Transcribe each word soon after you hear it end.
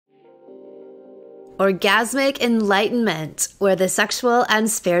Orgasmic enlightenment, where the sexual and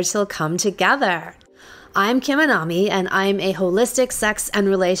spiritual come together. I'm Kim Anami, and I'm a holistic sex and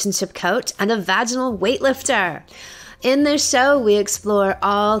relationship coach and a vaginal weightlifter. In this show, we explore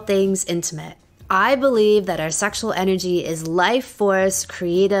all things intimate. I believe that our sexual energy is life force,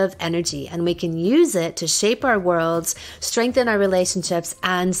 creative energy, and we can use it to shape our worlds, strengthen our relationships,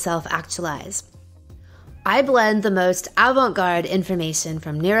 and self-actualize. I blend the most avant-garde information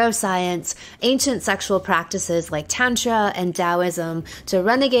from neuroscience, ancient sexual practices like Tantra and Taoism, to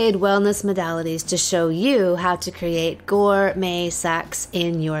renegade wellness modalities to show you how to create gourmet sex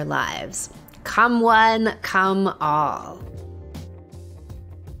in your lives. Come one, come all.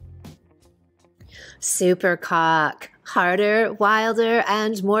 Supercock. Harder, wilder,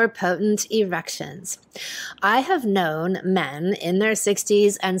 and more potent erections. I have known men in their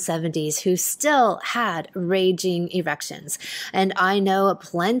 60s and 70s who still had raging erections, and I know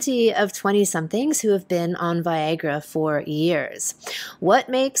plenty of 20-somethings who have been on Viagra for years. What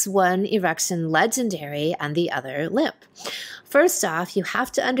makes one erection legendary and the other limp? First off, you have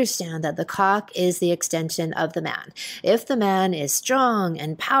to understand that the cock is the extension of the man. If the man is strong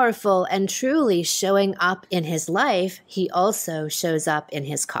and powerful and truly showing up in his life, he also shows up in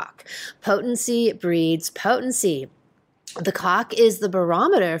his cock. Potency breeds potency. The cock is the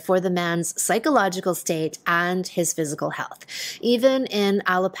barometer for the man's psychological state and his physical health. Even in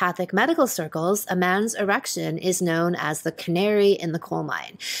allopathic medical circles, a man's erection is known as the canary in the coal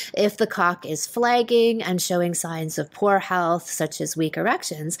mine. If the cock is flagging and showing signs of poor health, such as weak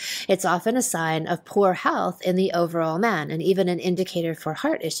erections, it's often a sign of poor health in the overall man and even an indicator for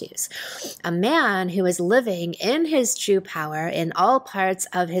heart issues. A man who is living in his true power in all parts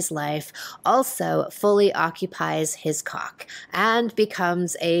of his life also fully occupies his cock and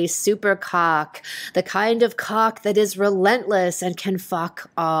becomes a supercock, the kind of cock that is relentless and can fuck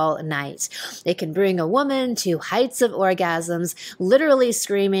all night. It can bring a woman to heights of orgasms, literally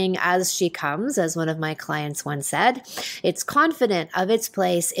screaming as she comes, as one of my clients once said. It's confident of its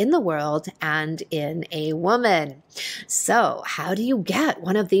place in the world and in a woman. So, how do you get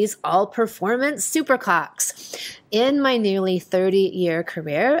one of these all-performance supercocks? In my nearly 30-year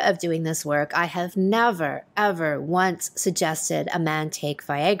career of doing this work, I have never, ever once suggested a man take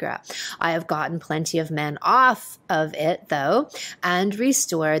Viagra. I have gotten plenty of men off of it, though, and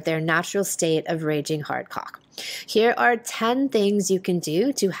restored their natural state of raging hard cock. Here are 10 things you can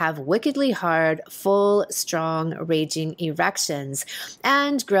do to have wickedly hard, full, strong, raging erections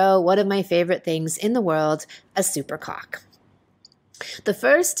and grow one of my favorite things in the world, a supercock. The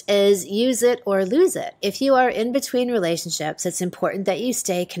first is use it or lose it. If you are in between relationships, it's important that you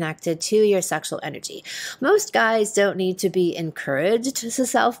stay connected to your sexual energy. Most guys don't need to be encouraged to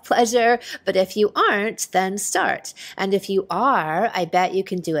self-pleasure, but if you aren't, then start. And if you are, I bet you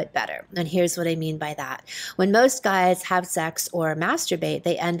can do it better. And here's what I mean by that. When most guys have sex or masturbate,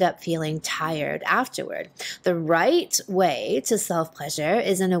 they end up feeling tired afterward. The right way to self-pleasure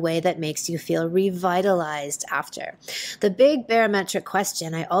is in a way that makes you feel revitalized after. The big barometric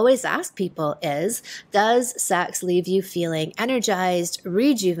question I always ask people is, does sex leave you feeling energized,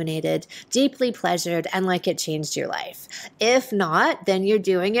 rejuvenated, deeply pleasured, and like it changed your life? If not, then you're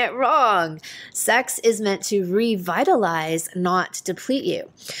doing it wrong. Sex is meant to revitalize, not deplete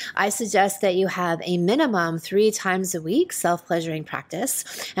you. I suggest that you have a minimum 3 times a week self-pleasuring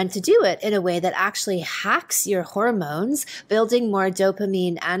practice, and to do it in a way that actually hacks your hormones, building more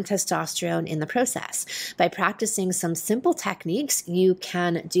dopamine and testosterone in the process. By practicing some simple techniques, you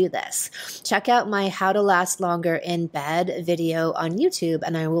can do this. Check out my How to Last Longer in Bed video on YouTube,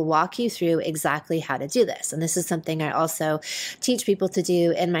 and I will walk you through exactly how to do this. And this is something I also teach people to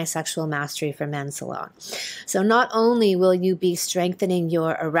do in my Sexual Mastery for Men Salon. So not only will you be strengthening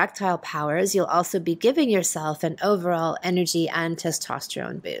your erectile powers, you'll also be giving yourself an overall energy and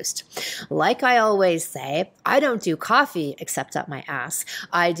testosterone boost. Like I always say, I don't do coffee except up my ass.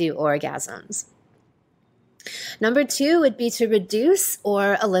 I do orgasms. Number 2 would be to reduce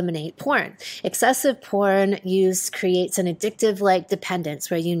or eliminate porn. Excessive porn use creates an addictive-like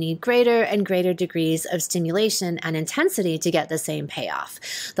dependence where you need greater and greater degrees of stimulation and intensity to get the same payoff.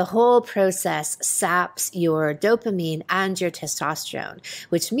 The whole process saps your dopamine and your testosterone,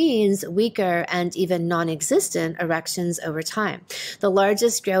 which means weaker and even non-existent erections over time. The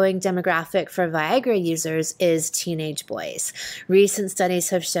largest growing demographic for Viagra users is teenage boys. Recent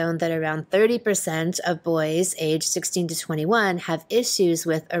studies have shown that around 30% of boys boys aged 16 to 21 have issues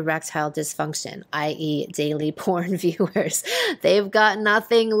with erectile dysfunction, i.e. daily porn viewers. They've got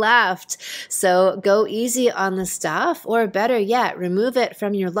nothing left. So go easy on the stuff, or better yet, remove it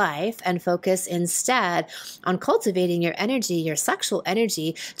from your life and focus instead on cultivating your energy, your sexual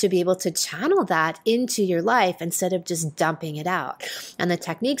energy, to be able to channel that into your life instead of just dumping it out. And the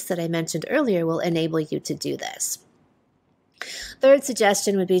techniques that I mentioned earlier will enable you to do this. Third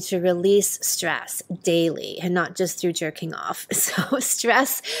suggestion would be to release stress daily and not just through jerking off. So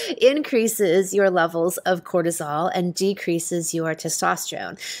stress increases your levels of cortisol and decreases your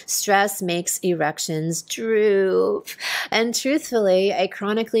testosterone. Stress makes erections droop. And truthfully, a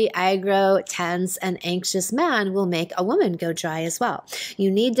chronically aggro, tense, and anxious man will make a woman go dry as well.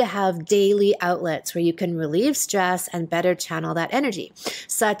 You need to have daily outlets where you can relieve stress and better channel that energy,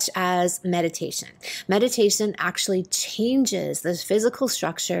 such as meditation. Meditation actually changes the physical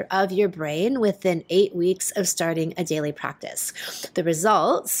structure of your brain within 8 weeks of starting a daily practice. The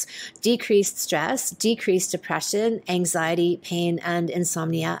results: decreased stress, decreased depression, anxiety, pain, and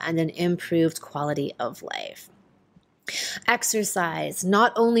insomnia, and an improved quality of life. Exercise.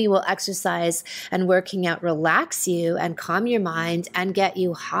 Not only will exercise and working out relax you and calm your mind and get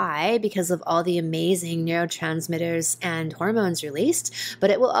you high because of all the amazing neurotransmitters and hormones released, but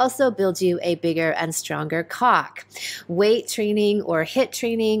it will also build you a bigger and stronger cock. Weight training or HIIT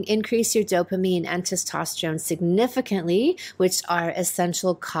training increase your dopamine and testosterone significantly, which are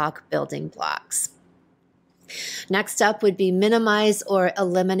essential cock building blocks. Next up would be minimize or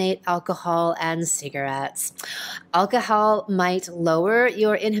eliminate alcohol and cigarettes. Alcohol might lower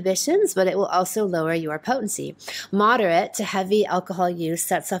your inhibitions, but it will also lower your potency. Moderate to heavy alcohol use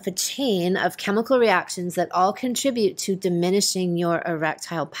sets off a chain of chemical reactions that all contribute to diminishing your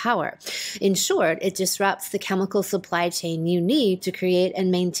erectile power. In short, it disrupts the chemical supply chain you need to create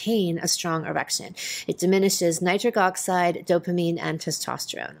and maintain a strong erection. It diminishes nitric oxide, dopamine, and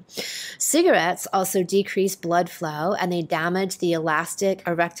testosterone. Cigarettes also decrease blood flow, and they damage the elastic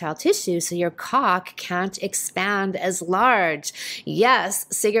erectile tissue, so your cock can't expand as large. Yes,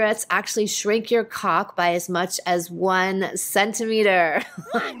 cigarettes actually shrink your cock by as much as 1 centimeter.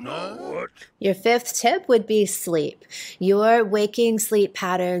 Oh, no. Your fifth tip would be sleep. Your waking sleep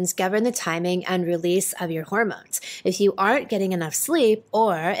patterns govern the timing and release of your hormones. If you aren't getting enough sleep,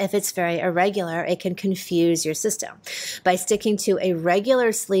 or if it's very irregular, it can confuse your system. By sticking to a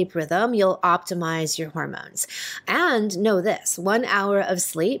regular sleep rhythm, you'll optimize your hormones. And know this: 1 hour of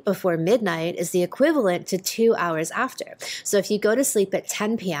sleep before midnight is the equivalent to 2 hours after. So if you go to sleep at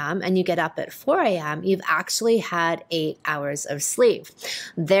 10 p.m. and you get up at 4 a.m., you've actually had 8 hours of sleep.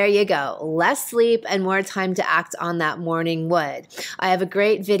 There you go. Less sleep and more time to act on that morning wood. I have a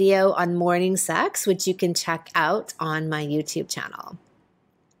great video on morning sex, which you can check out on my YouTube channel.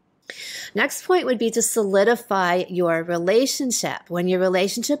 Next point would be to solidify your relationship. When your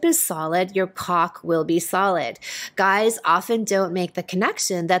relationship is solid, your cock will be solid. Guys often don't make the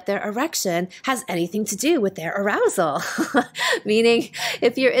connection that their erection has anything to do with their arousal. Meaning,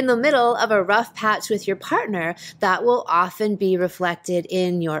 if you're in the middle of a rough patch with your partner, that will often be reflected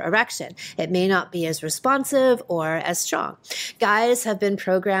in your erection. It may not be as responsive or as strong. Guys have been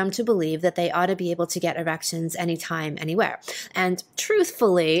programmed to believe that they ought to be able to get erections anytime, anywhere. And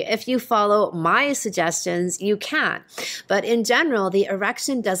truthfully, if you follow my suggestions, you can. But in general, the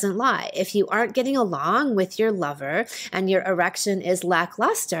erection doesn't lie. If you aren't getting along with your lover and your erection is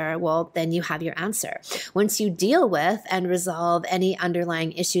lackluster, well, then you have your answer. Once you deal with and resolve any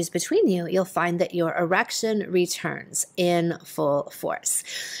underlying issues between you, you'll find that your erection returns in full force.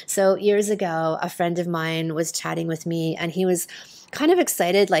 So years ago, a friend of mine was chatting with me, and he was kind of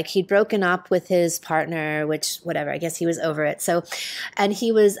excited, like he'd broken up with his partner, which whatever, I guess he was over it. So, and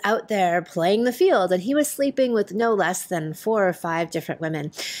he was out there playing the field, and he was sleeping with no less than 4 or 5 different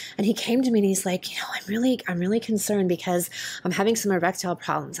women. And he came to me and he's like, I'm really concerned because I'm having some erectile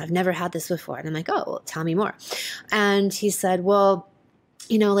problems. I've never had this before. And I'm like, oh, well, tell me more. And he said, well,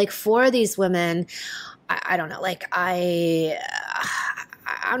 like 4 of these women, I don't know, like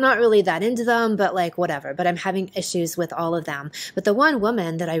I'm not really that into them, but like whatever, but I'm having issues with all of them. But the one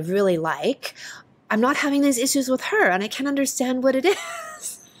woman that I really like, I'm not having these issues with her, and I can't understand what it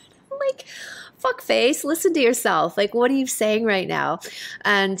is. Like, fuck face, listen to yourself. Like, what are you saying right now?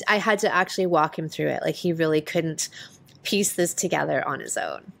 And I had to actually walk him through it. Like, he really couldn't piece this together on his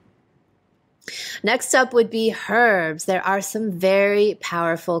own. Next up would be herbs. There are some very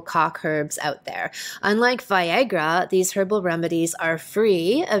powerful cock herbs out there. Unlike Viagra, these herbal remedies are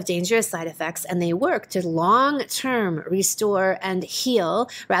free of dangerous side effects, and they work to long-term restore and heal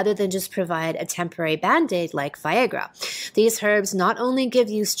rather than just provide a temporary band-aid like Viagra. These herbs not only give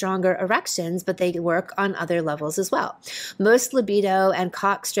you stronger erections, but they work on other levels as well. Most libido and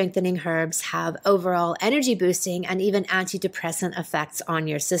cock strengthening herbs have overall energy boosting and even antidepressant effects on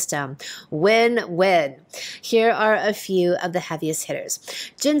your system. Win-win. Here are a few of the heaviest hitters.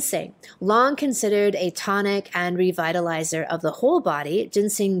 Ginseng, long considered a tonic and revitalizer of the whole body,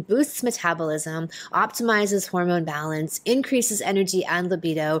 ginseng boosts metabolism, optimizes hormone balance, increases energy and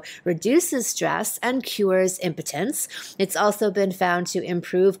libido, reduces stress, and cures impotence. It's also been found to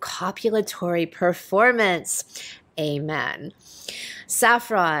improve copulatory performance. Amen.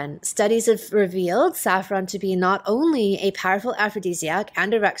 Saffron. Studies have revealed saffron to be not only a powerful aphrodisiac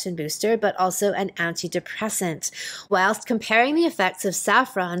and erection booster, but also an antidepressant. Whilst comparing the effects of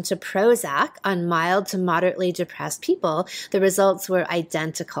saffron to Prozac on mild to moderately depressed people, the results were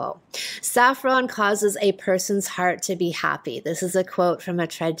identical. Saffron causes a person's heart to be happy. This is a quote from a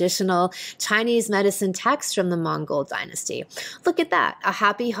traditional Chinese medicine text from the Mongol dynasty. Look at that, a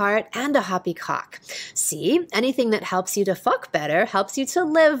happy heart and a happy cock. See, anything that helps you to fuck better helps you to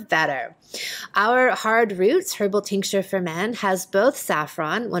live better. Our Hard Roots herbal tincture for men has both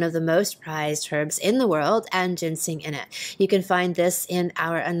saffron, one of the most prized herbs in the world, and ginseng in it. You can find this in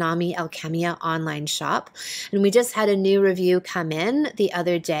our Anami Alchemia online shop. And we just had a new review come in the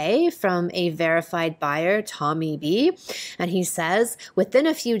other day from a verified buyer, Tommy B. And he says, within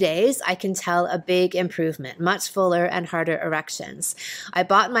a few days, I can tell a big improvement, much fuller and harder erections. I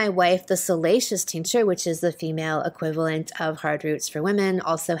bought my wife the Salacious tincture, which is the female equivalent of Hard Roots for women,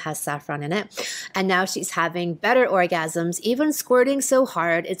 also has saffron in it. And now she's having better orgasms, even squirting so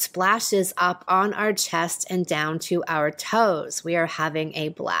hard it splashes up on our chest and down to our toes. We are having a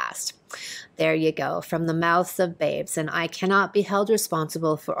blast. There you go, from the mouths of babes. And I cannot be held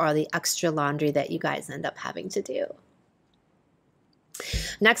responsible for all the extra laundry that you guys end up having to do.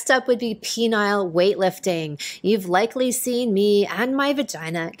 Next up would be penile weightlifting. You've likely seen me and my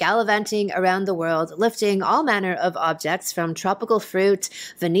vagina gallivanting around the world, lifting all manner of objects from tropical fruit,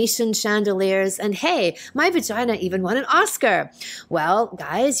 Venetian chandeliers, and hey, my vagina even won an Oscar. Well,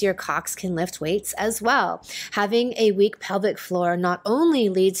 guys, your cocks can lift weights as well. Having a weak pelvic floor not only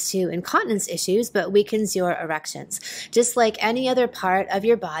leads to incontinence issues, but weakens your erections. Just like any other part of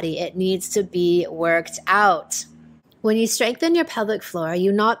your body, it needs to be worked out. When you strengthen your pelvic floor,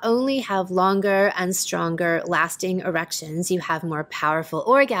 you not only have longer and stronger lasting erections, you have more powerful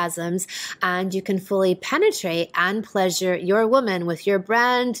orgasms, and you can fully penetrate and pleasure your woman with your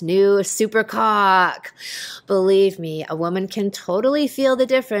brand new Supercock. Believe me, a woman can totally feel the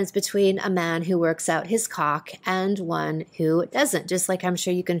difference between a man who works out his cock and one who doesn't, just like I'm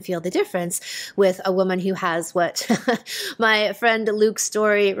sure you can feel the difference with a woman who has what my friend Luke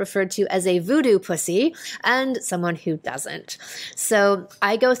Story referred to as a voodoo pussy and someone who doesn't. So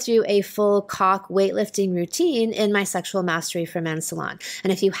I go through a full cock weightlifting routine in my Sexual Mastery for Men Salon.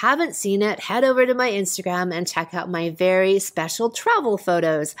 And if you haven't seen it, head over to my Instagram and check out my very special travel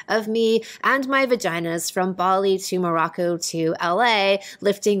photos of me and my vaginas from Bali to Morocco to LA,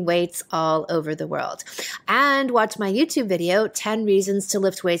 lifting weights all over the world. And watch my YouTube video, 10 Reasons to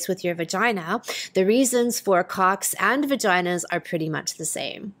Lift Weights with Your Vagina. The reasons for cocks and vaginas are pretty much the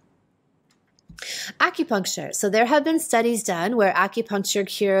same. Acupuncture. So there have been studies done where acupuncture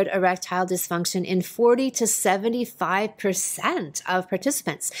cured erectile dysfunction in 40 to 75% of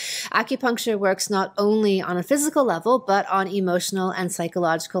participants. Acupuncture works not only on a physical level, but on emotional and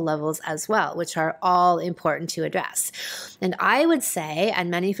psychological levels as well, which are all important to address. And I would say, and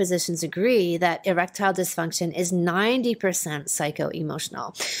many physicians agree, that erectile dysfunction is 90%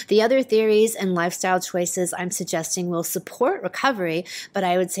 psycho-emotional. The other theories and lifestyle choices I'm suggesting will support recovery, but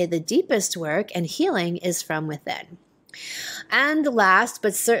I would say the deepest work and healing is from within. And last,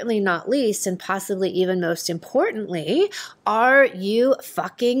 but certainly not least, and possibly even most importantly, are you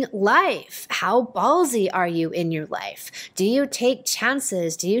fucking life? How ballsy are you in your life? Do you take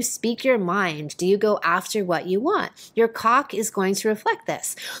chances? Do you speak your mind? Do you go after what you want? Your cock is going to reflect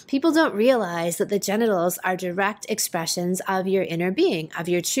this. People don't realize that the genitals are direct expressions of your inner being, of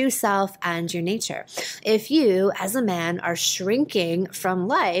your true self and your nature. If you, as a man, are shrinking from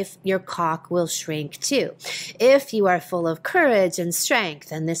life, your cock will shrink too. If you are full of courage and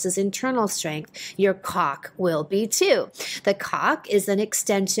strength, and this is internal strength, your cock will be too. The cock is an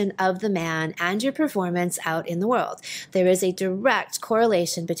extension of the man and your performance out in the world. There is a direct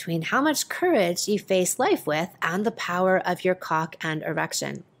correlation between how much courage you face life with and the power of your cock and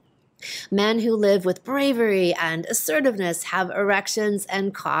erection. Men who live with bravery and assertiveness have erections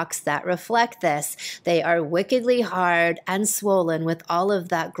and cocks that reflect this. They are wickedly hard and swollen with all of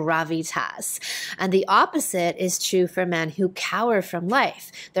that gravitas. And the opposite is true for men who cower from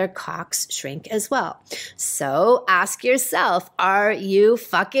life. Their cocks shrink as well. So ask yourself, are you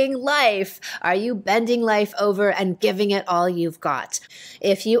fucking life? Are you bending life over and giving it all you've got?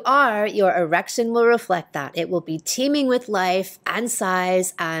 If you are, your erection will reflect that. It will be teeming with life and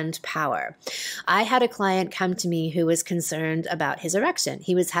size and power. I had a client come to me who was concerned about his erection.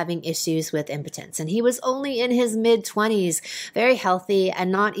 He was having issues with impotence, and he was only in his mid-20s, very healthy,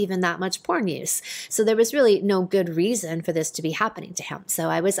 and not even that much porn use. So there was really no good reason for this to be happening to him. So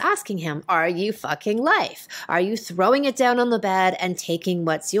I was asking him, are you fucking life? Are you throwing it down on the bed and taking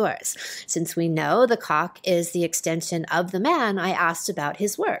what's yours? Since we know the cock is the extension of the man, I asked about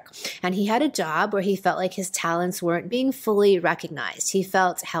his work. And he had a job where he felt like his talents weren't being fully recognized. He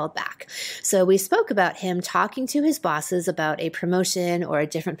felt held back. So we spoke about him talking to his bosses about a promotion or a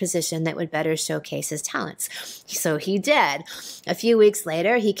different position that would better showcase his talents. So he did. A few weeks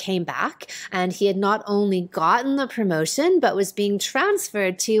later, he came back and he had not only gotten the promotion, but was being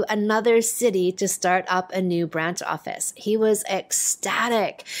transferred to another city to start up a new branch office. He was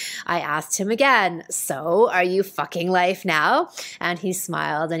ecstatic. I asked him again, so are you fucking life now? And he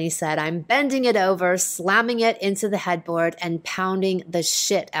smiled and he said, I'm bending it over, slamming it into the headboard and pounding the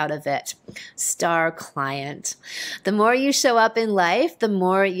shit out of it. Star client. The more you show up in life, the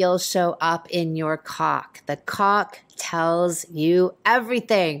more you'll show up in your cock. The cock tells you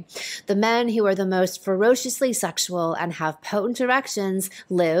everything. The men who are the most ferociously sexual and have potent erections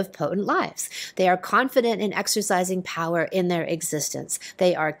live potent lives. They are confident in exercising power in their existence.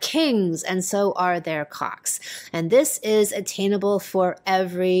 They are kings, and so are their cocks. And this is attainable for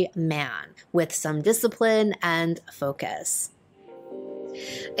every man with some discipline and focus.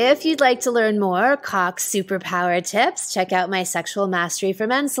 If you'd like to learn more cock superpower tips, check out my Sexual Mastery for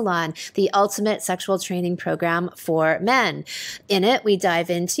Men Salon, the ultimate sexual training program for men. In it, we dive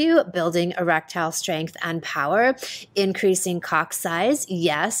into building erectile strength and power, increasing cock size.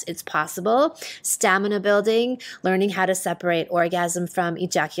 Yes, it's possible. Stamina building, learning how to separate orgasm from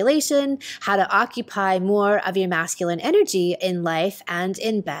ejaculation, how to occupy more of your masculine energy in life and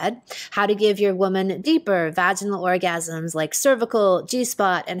in bed, how to give your woman deeper vaginal orgasms like cervical,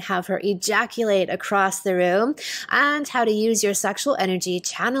 G-spot, and have her ejaculate across the room, and how to use your sexual energy,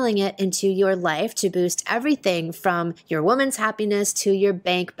 channeling it into your life to boost everything from your woman's happiness to your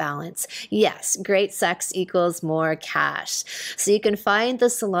bank balance. Yes, great sex equals more cash. So you can find the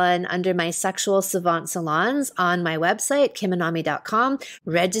salon under my Sexual Savant Salons on my website, kimanami.com.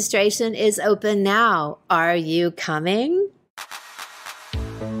 Registration is open now. Are you coming?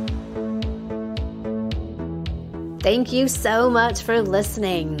 Thank you so much for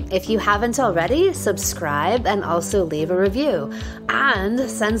listening. If you haven't already, subscribe and also leave a review. And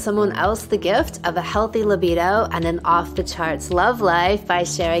send someone else the gift of a healthy libido and an off-the-charts love life by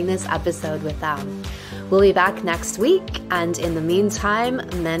sharing this episode with them. We'll be back next week, and in the meantime,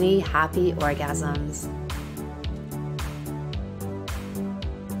 many happy orgasms.